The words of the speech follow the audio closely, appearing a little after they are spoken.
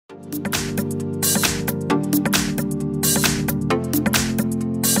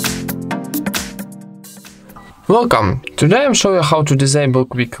Welcome! Today I'm showing you how to disable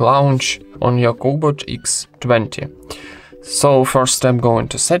quick launch on your CUBOT X20. So first step, go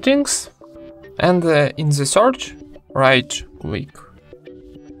into settings and in the search write quick.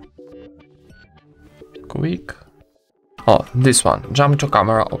 Oh, this one, jump to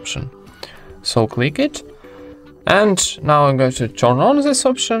camera option. So click it, and now I'm going to turn on this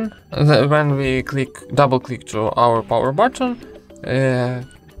option. When we double click to our power button,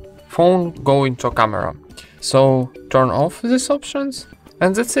 phone go into camera. So turn off these options,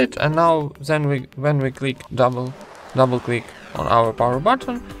 and that's it. And now then when we click double click on our power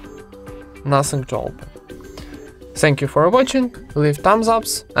button, nothing to open. Thank you for watching, leave thumbs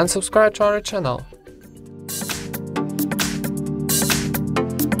ups and subscribe to our channel.